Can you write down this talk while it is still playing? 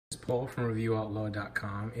Paul from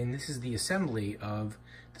ReviewOutlaw.com, and this is the assembly of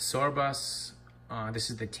the Sorbus. This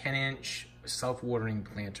is the 10-inch self-watering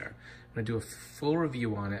planter. I'm gonna do a full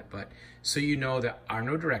review on it, but so you know, there are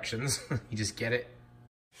no directions. You just get it.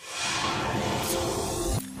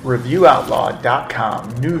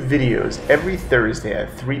 ReviewOutlaw.com. New videos every Thursday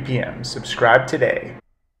at 3 p.m. Subscribe today.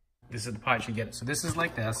 This is the part you get it. So this is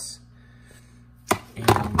like this,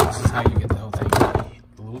 and this is how you get the whole thing.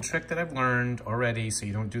 The little trick that I've learned already, so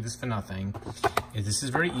you don't do this for nothing, is this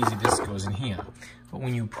is very easy. This goes in here. But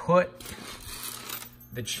when you put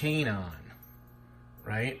the chain on,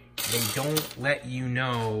 right, they don't let you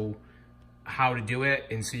know how to do it,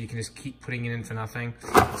 and so you can just keep putting it in for nothing.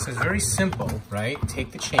 So it's very simple, right?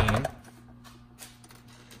 Take the chain,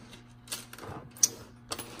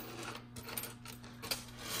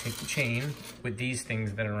 with these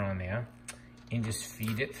things that are on there, and just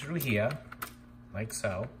feed it through here, like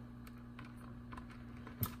so.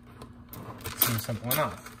 It seems simple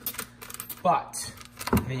enough. But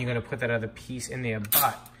then you're gonna put that other piece in there.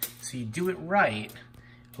 But so you do it right,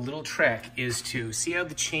 a little trick is to see how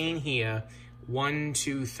the chain here, 1,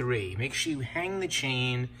 2, 3. Make sure you hang the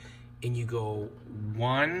chain and you go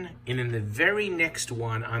 1, and then the very next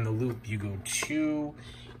one on the loop you go 2,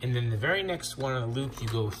 and then the very next one on the loop you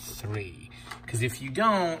go 3. Because if you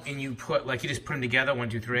don't, and you put, like you just put them together, 1,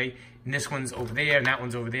 2, 3, and this one's over there and that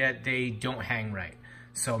one's over there, they don't hang right.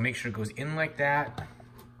 So make sure it goes in like that.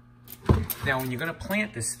 Now when you're gonna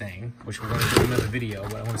plant this thing, which we're gonna do in another video,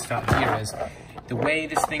 what I wanna stop here is, the way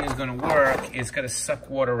this thing is gonna work is gotta suck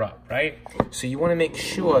water up, right? So you wanna make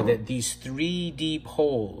sure that these 3 deep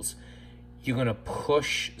holes, you're gonna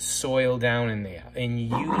push soil down in there and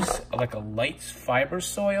use like a light fiber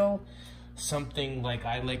soil, something like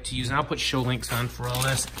I like to use, and I'll put show links on for all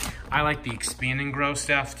this. I like the Expand and Grow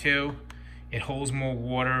stuff too. It holds more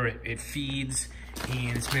water, it feeds,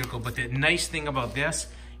 and it's miracle. But the nice thing about this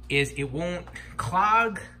is it won't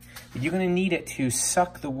clog. You're gonna need it to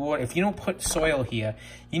suck the water. If you don't put soil here,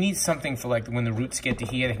 you need something for like when the roots get to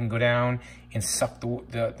here, they can go down and suck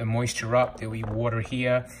the moisture up. There'll be water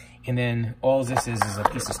here. And then all this is a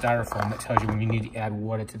piece of styrofoam that tells you when you need to add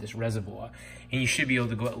water to this reservoir. And you should be able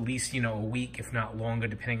to go at least, you know, a week, if not longer,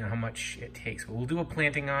 depending on how much it takes. But we'll do a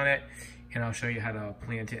planting on it, and I'll show you how to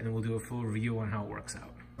plant it, and then we'll do a full review on how it works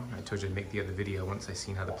out. I told you to make the other video once I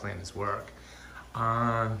seen how the planters work.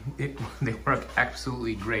 They work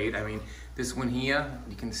absolutely great. I mean, this one here,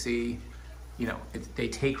 you can see, you know, they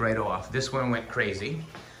take right off. This one went crazy.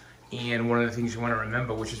 And one of the things you want to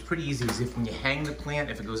remember, which is pretty easy, is if when you hang the plant,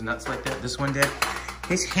 if it goes nuts like that, this one did,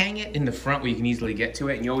 just hang it in the front where you can easily get to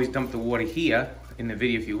it, and you always dump the water here in the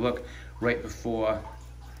video if you look right before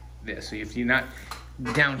this. So if you're not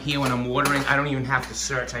down here when I'm watering, I don't even have to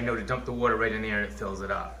search. I know to dump the water right in there and it fills it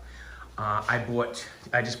up. I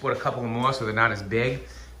just bought a couple more so they're not as big,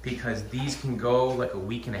 because these can go like a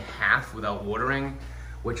week and a half without watering,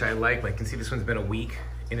 which I like. Like you can see this one's been a week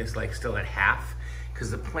and it's like still at half, because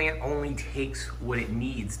the plant only takes what it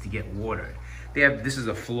needs to get watered. This is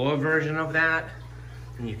a floor version of that,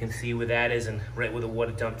 and you can see where that is, and right where the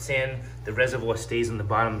water dumps in, the reservoir stays in the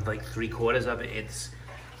bottom, like 3/4 of it.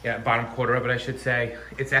 Bottom quarter of it, I should say.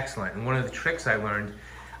 It's excellent. And one of the tricks I learned,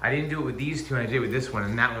 I didn't do it with these two, I did it with this one,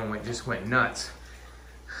 and that one just went nuts.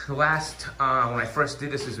 The last, when I first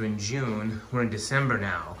did this was in June, we're in December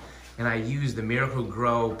now, and I used the Miracle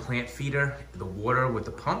Grow plant feeder, the water with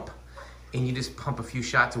the pump, and you just pump a few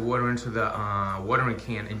shots of water into the watering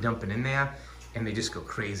can and dump it in there, and they just go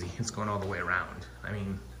crazy. It's going all the way around. I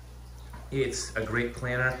mean, it's a great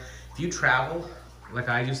planter. If you travel, like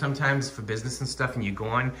I do sometimes for business and stuff, and you go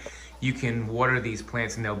on, you can water these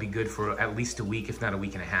plants and they'll be good for at least a week, if not a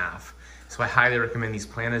week and a half. So I highly recommend these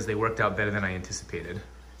planters. They worked out better than I anticipated.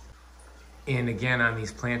 And again, on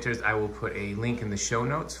these planters, I will put a link in the show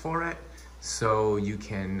notes for it, so you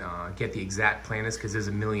can get the exact planters, because there's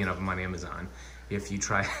a million of them on Amazon. If you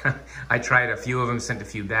try, I tried a few of them, sent a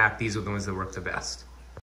few back. These are the ones that work the best.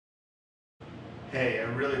 Hey, I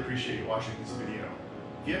really appreciate you watching this video.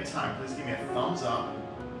 If you have time, please give me a thumbs up,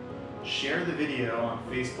 share the video on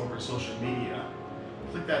Facebook or social media,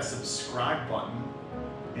 click that subscribe button,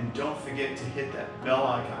 and don't forget to hit that bell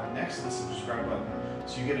icon next to the subscribe button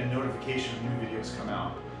so you get a notification when new videos come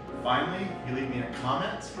out. Finally, you leave me a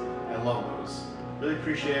comment. I love those. Really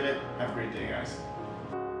appreciate it. Have a great day, guys.